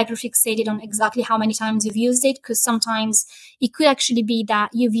hyperfixated on exactly how many times you've used it, because sometimes it could actually be that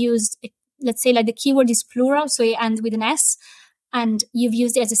you've used, let's say like the keyword is plural, so it ends with an S, and you've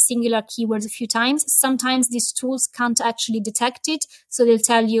used it as a singular keyword a few times. Sometimes these tools can't actually detect it. So they'll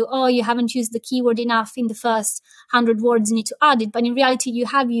tell you, oh, you haven't used the keyword enough in the first 100 words, you need to add it. But in reality, you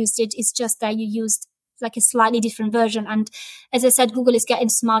have used it. It's just that you used like a slightly different version. And as I said, Google is getting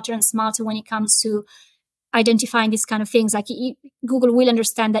smarter and smarter when it comes to identifying these kind of things. Like Google will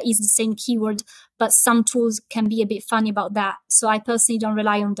understand that it's the same keyword, but some tools can be a bit funny about that. So I personally don't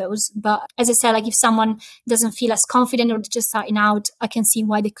rely on those. But as I said, like if someone doesn't feel as confident or just starting out, I can see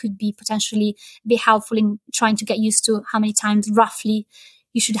why they could be potentially be helpful in trying to get used to how many times roughly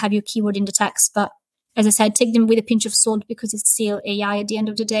you should have your keyword in the text. But as I said, take them with a pinch of salt because it's still AI at the end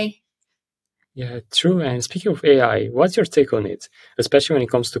of the day. Yeah, true. And speaking of AI, what's your take on it, especially when it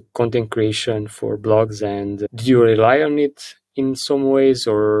comes to content creation for blogs? And do you rely on it in some ways,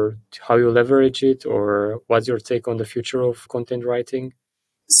 or how you leverage it, or what's your take on the future of content writing?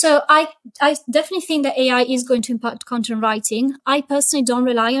 So I definitely think that AI is going to impact content writing. I personally don't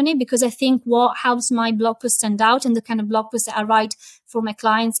rely on it because I think what helps my blog post stand out and the kind of blog posts that I write for my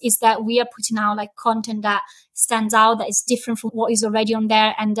clients is that we are putting out like content that stands out, that is different from what is already on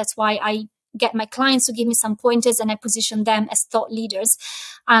there. And that's why I get my clients to give me some pointers, and I position them as thought leaders.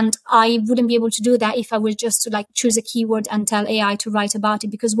 And I wouldn't be able to do that if I were just to like choose a keyword and tell AI to write about it,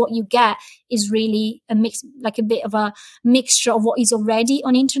 because what you get is really a mix, like a bit of a mixture of what is already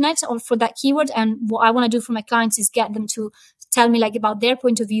on internet or for that keyword. And what I want to do for my clients is get them to tell me like about their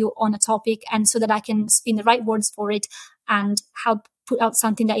point of view on a topic, and so that I can spin the right words for it and help put out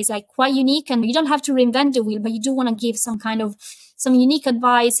something that is like quite unique. And you don't have to reinvent the wheel, but you do want to give some unique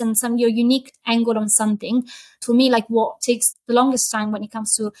advice and your unique angle on something. For me, like what takes the longest time when it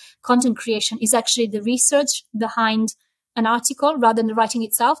comes to content creation is actually the research behind an article rather than the writing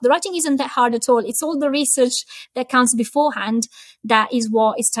itself. The writing isn't that hard at all. It's all the research that comes beforehand that is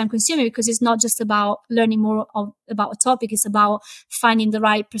what is time consuming, because it's not just about learning more about a topic. It's about finding the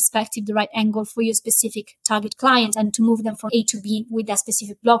right perspective, the right angle for your specific target client, and to move them from A to B with that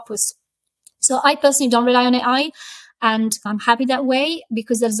specific blog post. So I personally don't rely on AI. And I'm happy that way,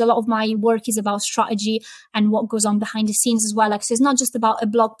 because there's a lot of my work is about strategy and what goes on behind the scenes as well. Like, so it's not just about a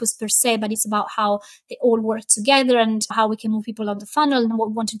blog post per se, but it's about how they all work together and how we can move people on the funnel and what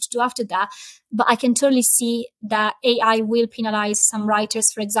we wanted to do after that. But I can totally see that AI will penalize some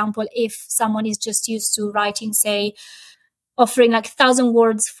writers. For example, if someone is just used to writing, say, offering like 1,000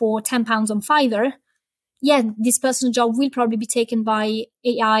 words for £10 on Fiverr, yeah, this person's job will probably be taken by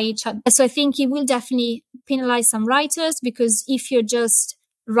AI. So I think it will definitely penalize some writers, because if you're just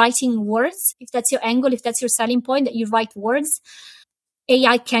writing words, if that's your angle, if that's your selling point, that you write words,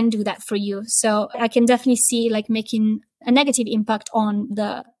 AI can do that for you. So I can definitely see like making a negative impact on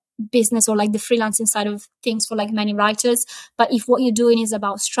the business or like the freelancing side of things for like many writers. But if what you're doing is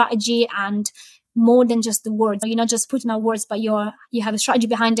about strategy and more than just the words, you're not just putting out words, but you have a strategy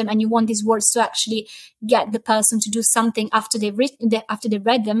behind them, and you want these words to actually get the person to do something after they've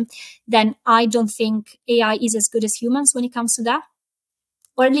read them, then I don't think AI is as good as humans when it comes to that,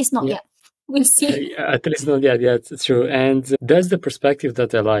 or at least not yet. We'll see. At least not yet. Yeah, it's true. And that's the perspective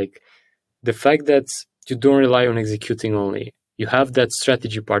that I like. The fact that you don't rely on executing only. You have that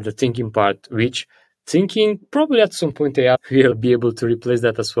strategy part, the thinking part, which thinking probably at some point AI will be able to replace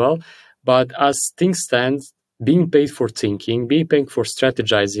that as well. But as things stand, being paid for thinking, being paid for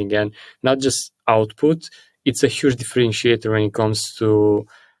strategizing, and not just output, it's a huge differentiator when it comes to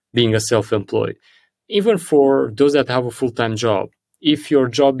being a self-employed. Even for those that have a full-time job, if your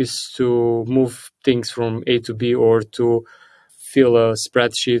job is to move things from A to B, or to fill a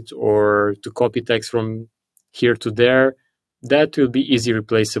spreadsheet, or to copy text from here to there, that will be easily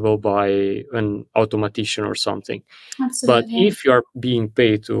replaceable by an automatician or something. Absolutely. But if you are being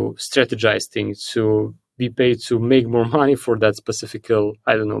paid to strategize things, to be paid to make more money for that specific,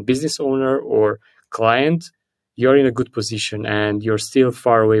 business owner or client, you're in a good position and you're still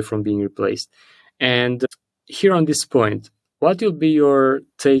far away from being replaced. And here on this point, what will be your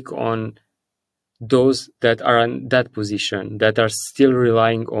take on those that are in that position, that are still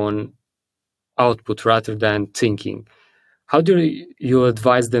relying on output rather than thinking? How do you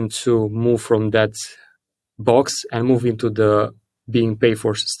advise them to move from that box and move into the being paid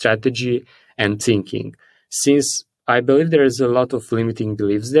for strategy and thinking? Since I believe there is a lot of limiting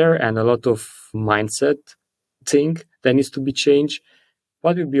beliefs there and a lot of mindset thing that needs to be changed.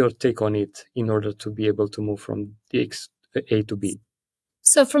 What would be your take on it in order to be able to move from the A to B?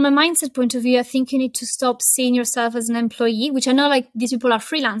 So from a mindset point of view, I think you need to stop seeing yourself as an employee, which I know like these people are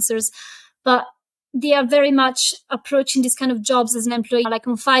freelancers, but they are very much approaching this kind of jobs as an employee. Like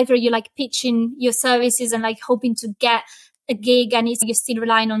on Fiverr, you're like pitching your services and like hoping to get a gig, and you're still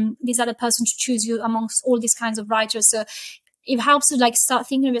relying on this other person to choose you amongst all these kinds of writers. So it helps to like start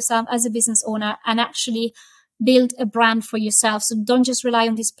thinking of yourself as a business owner and actually build a brand for yourself. So don't just rely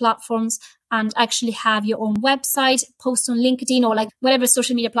on these platforms, and actually have your own website, post on LinkedIn or like whatever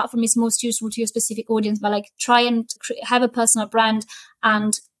social media platform is most useful to your specific audience. But like try and have a personal brand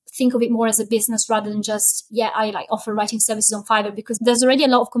and think of it more as a business rather than just, I like offer writing services on Fiverr, because there's already a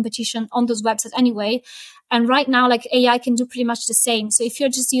lot of competition on those websites anyway. And right now, like AI can do pretty much the same. So if you're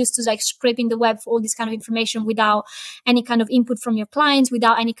just used to like scraping the web for all this kind of information without any kind of input from your clients,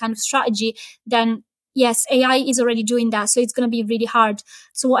 without any kind of strategy, then yes, AI is already doing that. So it's going to be really hard.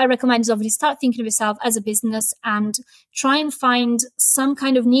 So what I recommend is obviously start thinking of yourself as a business and try and find some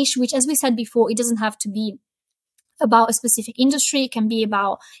kind of niche, which, as we said before, it doesn't have to be about a specific industry. It can be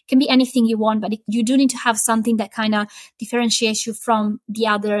anything you want, but you do need to have something that kind of differentiates you from the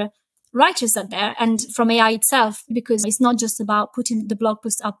other writers out there and from AI itself, because it's not just about putting the blog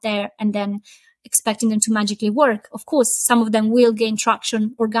post up there and then expecting them to magically work. Of course, some of them will gain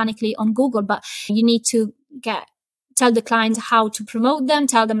traction organically on Google, but you need to tell the client how to promote them,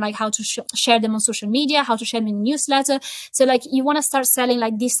 tell them like how to share them on social media, how to share them in newsletter. So like you want to start selling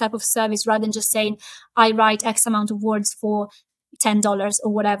like this type of service rather than just saying, I write X amount of words for $10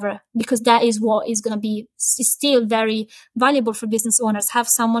 or whatever, because that is what is going to be still very valuable for business owners. Have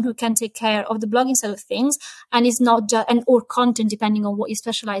someone who can take care of the blogging side of things, and it's not just or content, depending on what you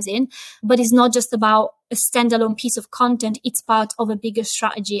specialize in, but it's not just about a standalone piece of content. It's part of a bigger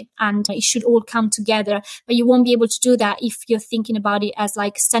strategy, and it should all come together. But you won't be able to do that if you're thinking about it as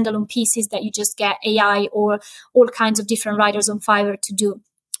like standalone pieces that you just get AI or all kinds of different writers on Fiverr to do.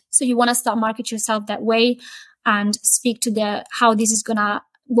 So you want to start market yourself that way, and speak to how this is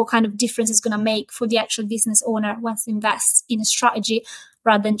what kind of difference it's gonna make for the actual business owner once they invest in a strategy,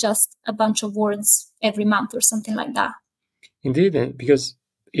 rather than just a bunch of words every month or something like that. Indeed, because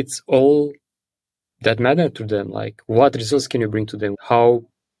it's all that matter to them. Like, what results can you bring to them? How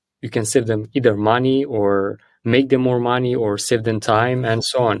you can save them either money or make them more money or save them time and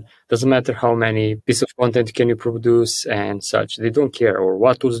so on. Doesn't matter how many pieces of content can you produce and such. They don't care, or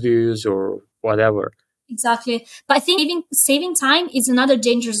what tools do you use or whatever. Exactly. But I think saving time is another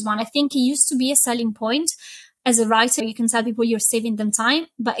dangerous one. I think it used to be a selling point. As a writer, you can tell people you're saving them time.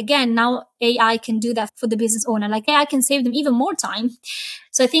 But again, now AI can do that for the business owner. Like AI can save them even more time.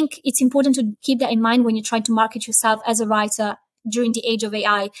 So I think it's important to keep that in mind when you're trying to market yourself as a writer during the age of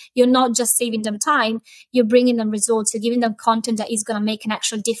AI. You're not just saving them time, you're bringing them results. You're giving them content that is going to make an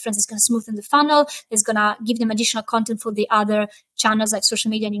actual difference. It's going to smoothen the funnel. It's going to give them additional content for the other channels like social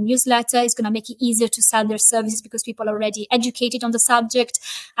media and newsletter. It's going to make it easier to sell their services because people are already educated on the subject.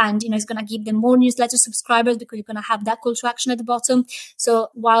 And, it's going to give them more newsletter subscribers because you're going to have that call to action at the bottom. So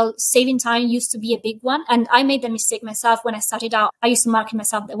while saving time used to be a big one, and I made the mistake myself when I started out, I used to market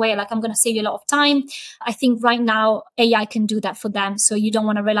myself that way. Like, I'm going to save you a lot of time. I think right now AI can do that for them. So you don't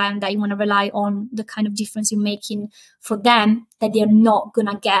want to rely on that. You want to rely on the kind of difference you're making for them that they're not going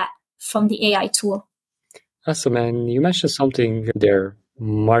to get from the AI tool. Awesome. And you mentioned something there,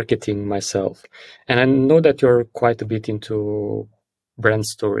 marketing myself. And I know that you're quite a bit into brand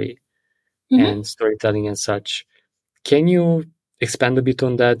story and storytelling and such. Can you expand a bit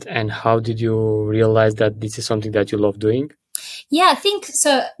on that? And how did you realize that this is something that you love doing? Yeah, I think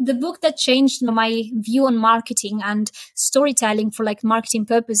so. The book that changed my view on marketing and storytelling for like marketing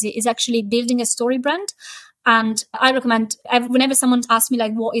purposes is actually Building a Story Brand. And I recommend, whenever someone asks me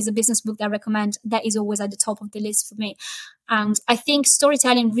like, what is a business book that I recommend, that is always at the top of the list for me. And I think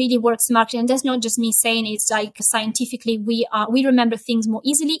storytelling really works in marketing. And that's not just me saying it. It's like scientifically, we remember things more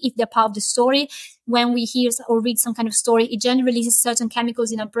easily if they're part of the story. When we hear or read some kind of story, it generally releases certain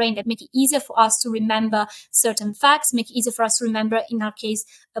chemicals in our brain that make it easier for us to remember certain facts, make it easier for us to remember, in our case,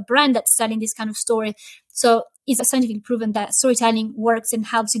 a brand that's selling this kind of story. So it's scientifically proven that storytelling works and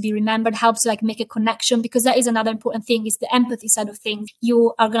helps you be remembered, helps you like make a connection, because that is another important thing, is the empathy side of things.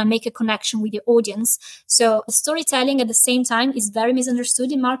 You are going to make a connection with your audience. So storytelling at the same time is very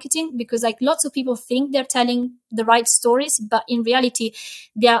misunderstood in marketing, because like lots of people think they're telling the right stories, but in reality,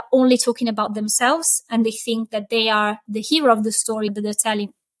 they are only talking about themselves, and they think that they are the hero of the story that they're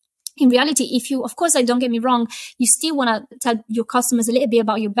telling. In reality, if you, of course, like, don't get me wrong, you still want to tell your customers a little bit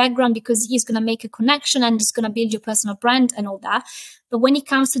about your background, because he's going to make a connection and it's going to build your personal brand and all that. But when it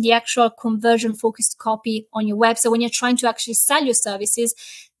comes to the actual conversion focused copy on your website, when you're trying to actually sell your services,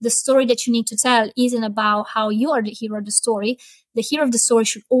 the story that you need to tell isn't about how you are the hero of the story. The hero of the story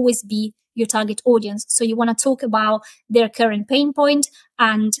should always be your target audience. So you want to talk about their current pain point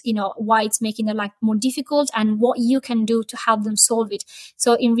and, why it's making their life more difficult and what you can do to help them solve it.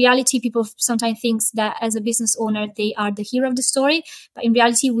 So in reality, people sometimes think that as a business owner, they are the hero of the story. But in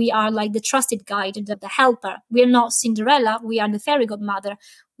reality, we are like the trusted guide, the helper. We are not Cinderella. We are the fairy godmother.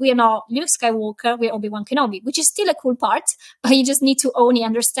 We are not Luke Skywalker, we're Obi-Wan Kenobi, which is still a cool part, but you just need to own it,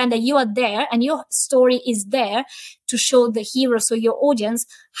 understand that you are there and your story is there to show the heroes or your audience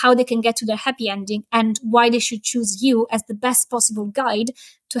how they can get to their happy ending and why they should choose you as the best possible guide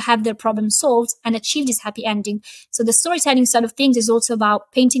to have their problem solved and achieve this happy ending. So the storytelling side of things is also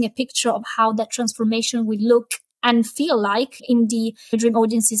about painting a picture of how that transformation will look and feel like in the dream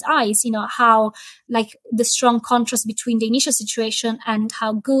audience's eyes, how like the strong contrast between the initial situation and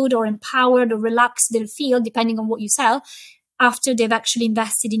how good or empowered or relaxed they'll feel, depending on what you sell, after they've actually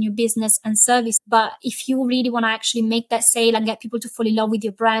invested in your business and service. But if you really want to actually make that sale and get people to fall in love with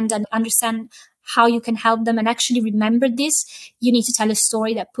your brand and understand how you can help them and actually remember this, you need to tell a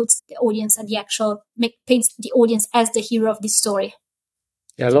story that puts the audience at paints the audience as the hero of this story.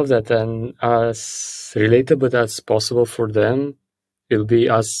 Yeah, I love that. And as relatable as possible for them, it'll be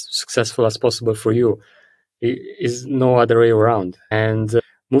as successful as possible for you. It is no other way around. And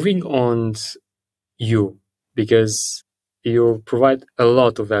moving on, you because you provide a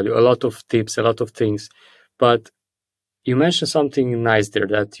lot of value, a lot of tips, a lot of things. But you mentioned something nice there,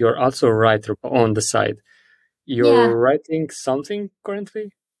 that you're also a writer on the side. You're writing something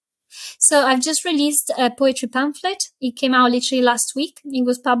currently? So I've just released a poetry pamphlet. It came out literally last week. It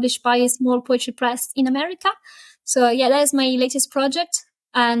was published by a small poetry press in America. So yeah, that is my latest project.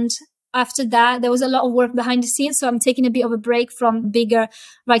 And after that, there was a lot of work behind the scenes. So I'm taking a bit of a break from bigger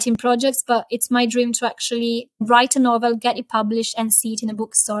writing projects, but it's my dream to actually write a novel, get it published, and see it in a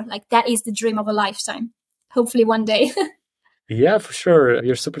bookstore. Like, that is the dream of a lifetime. Hopefully one day. Yeah, for sure.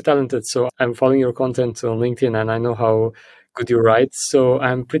 You're super talented. So I'm following your content on LinkedIn and I know how good you write. So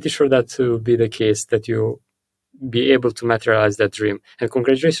I'm pretty sure that will be the case, that you be able to materialize that dream. And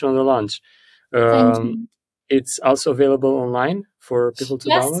congratulations on the launch. Thank you. It's also available online for people to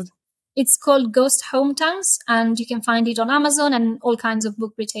Yes. download? It's called Ghost Hometowns, and you can find it on Amazon and all kinds of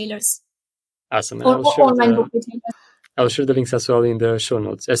book retailers. Awesome. Or online book retailers. I'll share the links as well in the show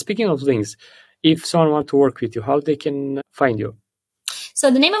notes. Speaking of links, if someone wants to work with you, how they can find you? So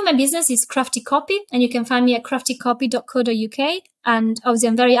the name of my business is Crafty Copy, and you can find me at craftycopy.co.uk. And obviously,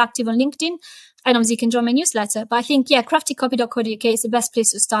 I'm very active on LinkedIn, and obviously you can join my newsletter. But I think, craftycopy.co.uk is the best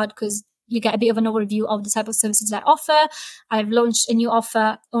place to start, because you get a bit of an overview of the type of services I offer. I've launched a new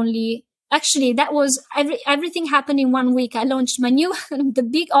offer only. Actually, that was everything happened in 1 week. I launched my new, the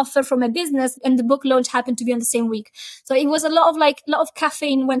big offer from my business, and the book launch happened to be on the same week. So it was a lot of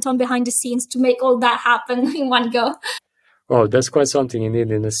caffeine went on behind the scenes to make all that happen in one go. Oh, that's quite something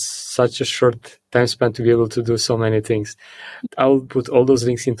indeed, in such a short time span to be able to do so many things. I'll put all those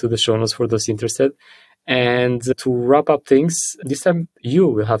links into the show notes for those interested. And to wrap up things, this time you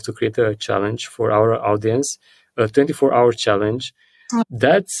will have to create a challenge for our audience, a 24-hour challenge.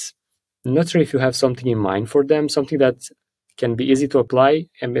 That's not sure if you have something in mind for them, something that can be easy to apply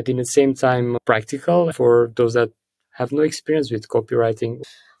and at the same time practical for those that have no experience with copywriting.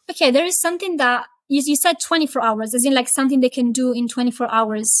 Okay, there is something that you said 24 hours, as in like something they can do in 24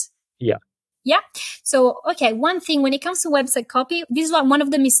 hours. Yeah. Yeah. So, okay, one thing when it comes to website copy, this is one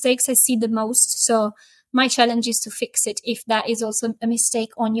of the mistakes I see the most. So my challenge is to fix it if that is also a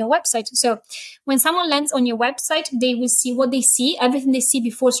mistake on your website. So when someone lands on your website, they will see what they see. Everything they see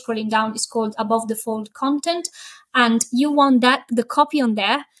before scrolling down is called above the fold content. And you want the copy on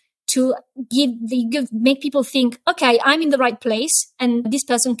there to make people think, okay, I'm in the right place, and this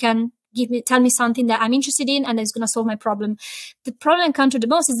person can tell me something that I'm interested in, and it's going to solve my problem. The problem I encounter the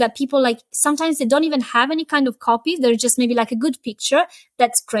most is that people, like, sometimes they don't even have any kind of copy. They're just maybe like a good picture.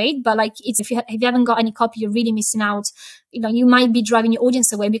 That's great. But like, if you haven't got any copy, you're really missing out. You might be driving your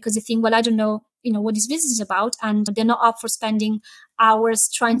audience away because they think, well, I don't know, what this business is about. And they're not up for spending hours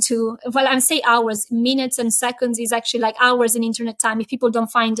trying to, I say hours, minutes and seconds is actually like hours in internet time. If people don't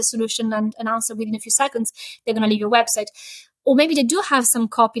find a solution and an answer within a few seconds, they're going to leave your website. Or maybe they do have some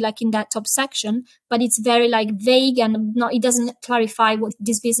copy like in that top section, but it's very like vague and it doesn't clarify what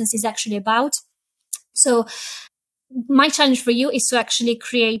this business is actually about. So my challenge for you is to actually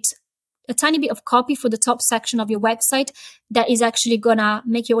create a tiny bit of copy for the top section of your website that is actually gonna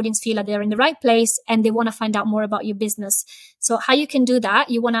make your audience feel that they're in the right place and they want to find out more about your business. So how you can do that,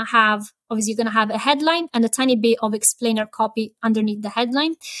 you're gonna have a headline and a tiny bit of explainer copy underneath the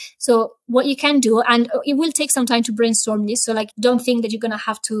headline. So what you can do, and it will take some time to brainstorm this, so like, don't think that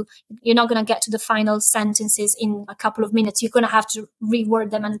you're not gonna get to the final sentences in a couple of minutes. You're gonna have to reword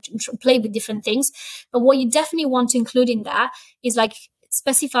them and play with different things. But what you definitely want to include in that is like,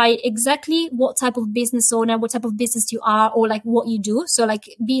 specify exactly what type of business owner, what type of business you are, or like what you do. So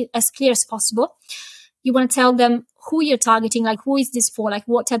like, be as clear as possible. You want to tell them who you're targeting, like who is this for, like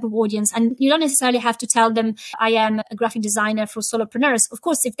what type of audience. And you don't necessarily have to tell them, I am a graphic designer for solopreneurs. Of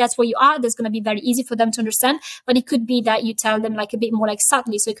course, if that's where you are, that's going to be very easy for them to understand. But it could be that you tell them like a bit more like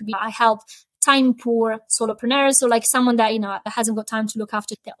subtly. So it could be, I help time poor solopreneurs, or like someone that hasn't got time to look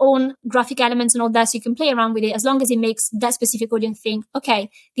after their own graphic elements and all that. So you can play around with it as long as it makes that specific audience think,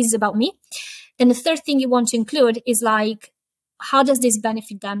 okay, this is about me. Then the third thing you want to include is like, how does this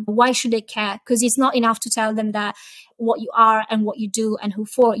benefit them? Why should they care? Because it's not enough to tell them that what you are and what you do and who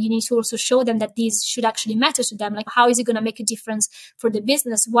for. You need to also show them that these should actually matter to them. Like, how is it going to make a difference for the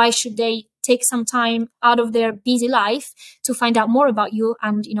business? Why should they take some time out of their busy life to find out more about you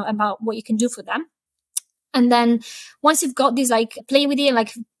and, about what you can do for them? And then once you've got this, like, play with it and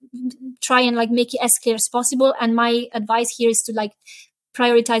like try and like make it as clear as possible. And my advice here is to like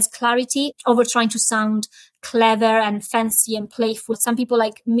prioritize clarity over trying to sound clever and fancy and playful. Some people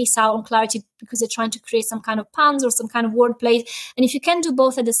like miss out on clarity because they're trying to create some kind of puns or some kind of wordplay. And if you can do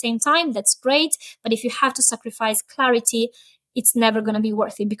both at the same time, that's great. But if you have to sacrifice clarity, it's never going to be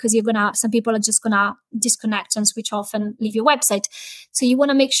worth it, because some people are just going to disconnect and switch off and leave your website. So you want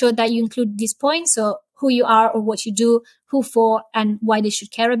to make sure that you include these points. So who you are or what you do, who for, and why they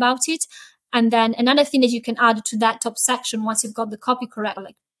should care about it. And then another thing that you can add to that top section, once you've got the copy correct,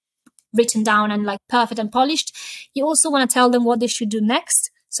 like written down and like perfect and polished, you also want to tell them what they should do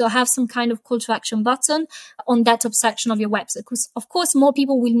next. So have some kind of call to action button on that top section of your website. Because of course,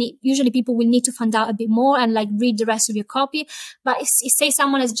 people will need to find out a bit more and like read the rest of your copy. But say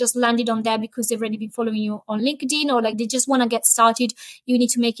someone has just landed on there because they've already been following you on LinkedIn, or like they just want to get started, you need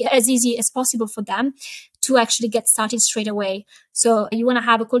to make it as easy as possible for them to actually get started straight away. So you want to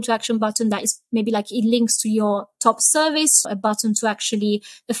have a call to action button that is maybe like it links to your top service, a button to actually,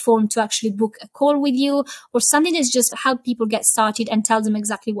 a form to actually book a call with you, or something that's just help people get started and tell them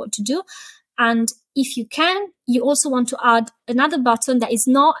exactly what to do. And if you can, you also want to add another button that is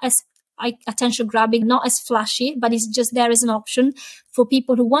not as attention grabbing, not as flashy, but it's just there as an option for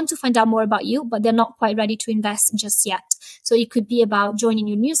people who want to find out more about you, but they're not quite ready to invest just yet. So it could be about joining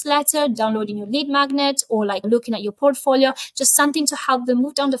your newsletter, downloading your lead magnet, or like looking at your portfolio, just something to help them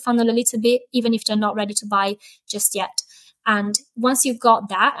move down the funnel a little bit, even if they're not ready to buy just yet. And once you've got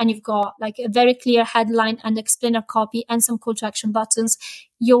that, and you've got like a very clear headline and explainer copy and some call to action buttons,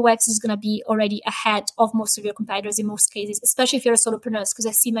 your website is going to be already ahead of most of your competitors in most cases, especially if you're a solopreneur, because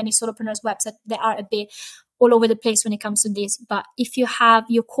I see many solopreneurs websites that are a bit all over the place when it comes to this. But if you have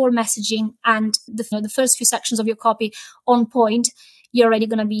your core messaging and the first few sections of your copy on point, you're already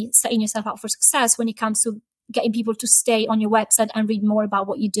going to be setting yourself up for success when it comes to getting people to stay on your website and read more about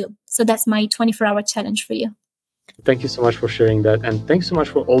what you do. So that's my 24-hour challenge for you. Thank you so much for sharing that. And thanks so much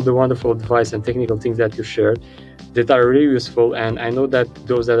for all the wonderful advice and technical things that you shared that are really useful. And I know that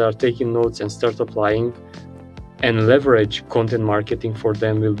those that are taking notes and start applying and leverage content marketing for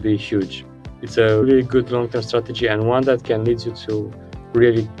them will be huge. It's a really good long-term strategy and one that can lead you to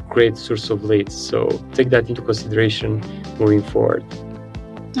really great source of leads. So take that into consideration moving forward.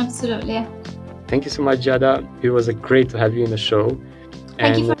 Absolutely. Thank you so much, Giada. It was great to have you in the show.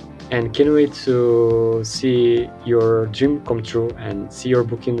 And can't wait to see your dream come true and see your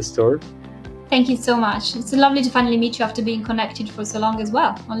book in the store. Thank you so much. It's lovely to finally meet you after being connected for so long as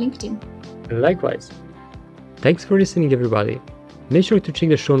well on LinkedIn. Likewise. Thanks for listening, everybody. Make sure to check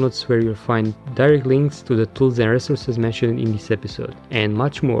the show notes where you'll find direct links to the tools and resources mentioned in this episode and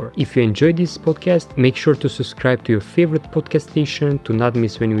much more. If you enjoyed this podcast, make sure to subscribe to your favorite podcast station to not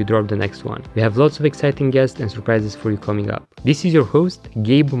miss when we drop the next one. We have lots of exciting guests and surprises for you coming up. This is your host,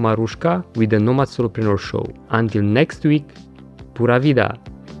 Gabe Marushka, with the Nomad Solopreneur Show. Until next week, Pura Vida!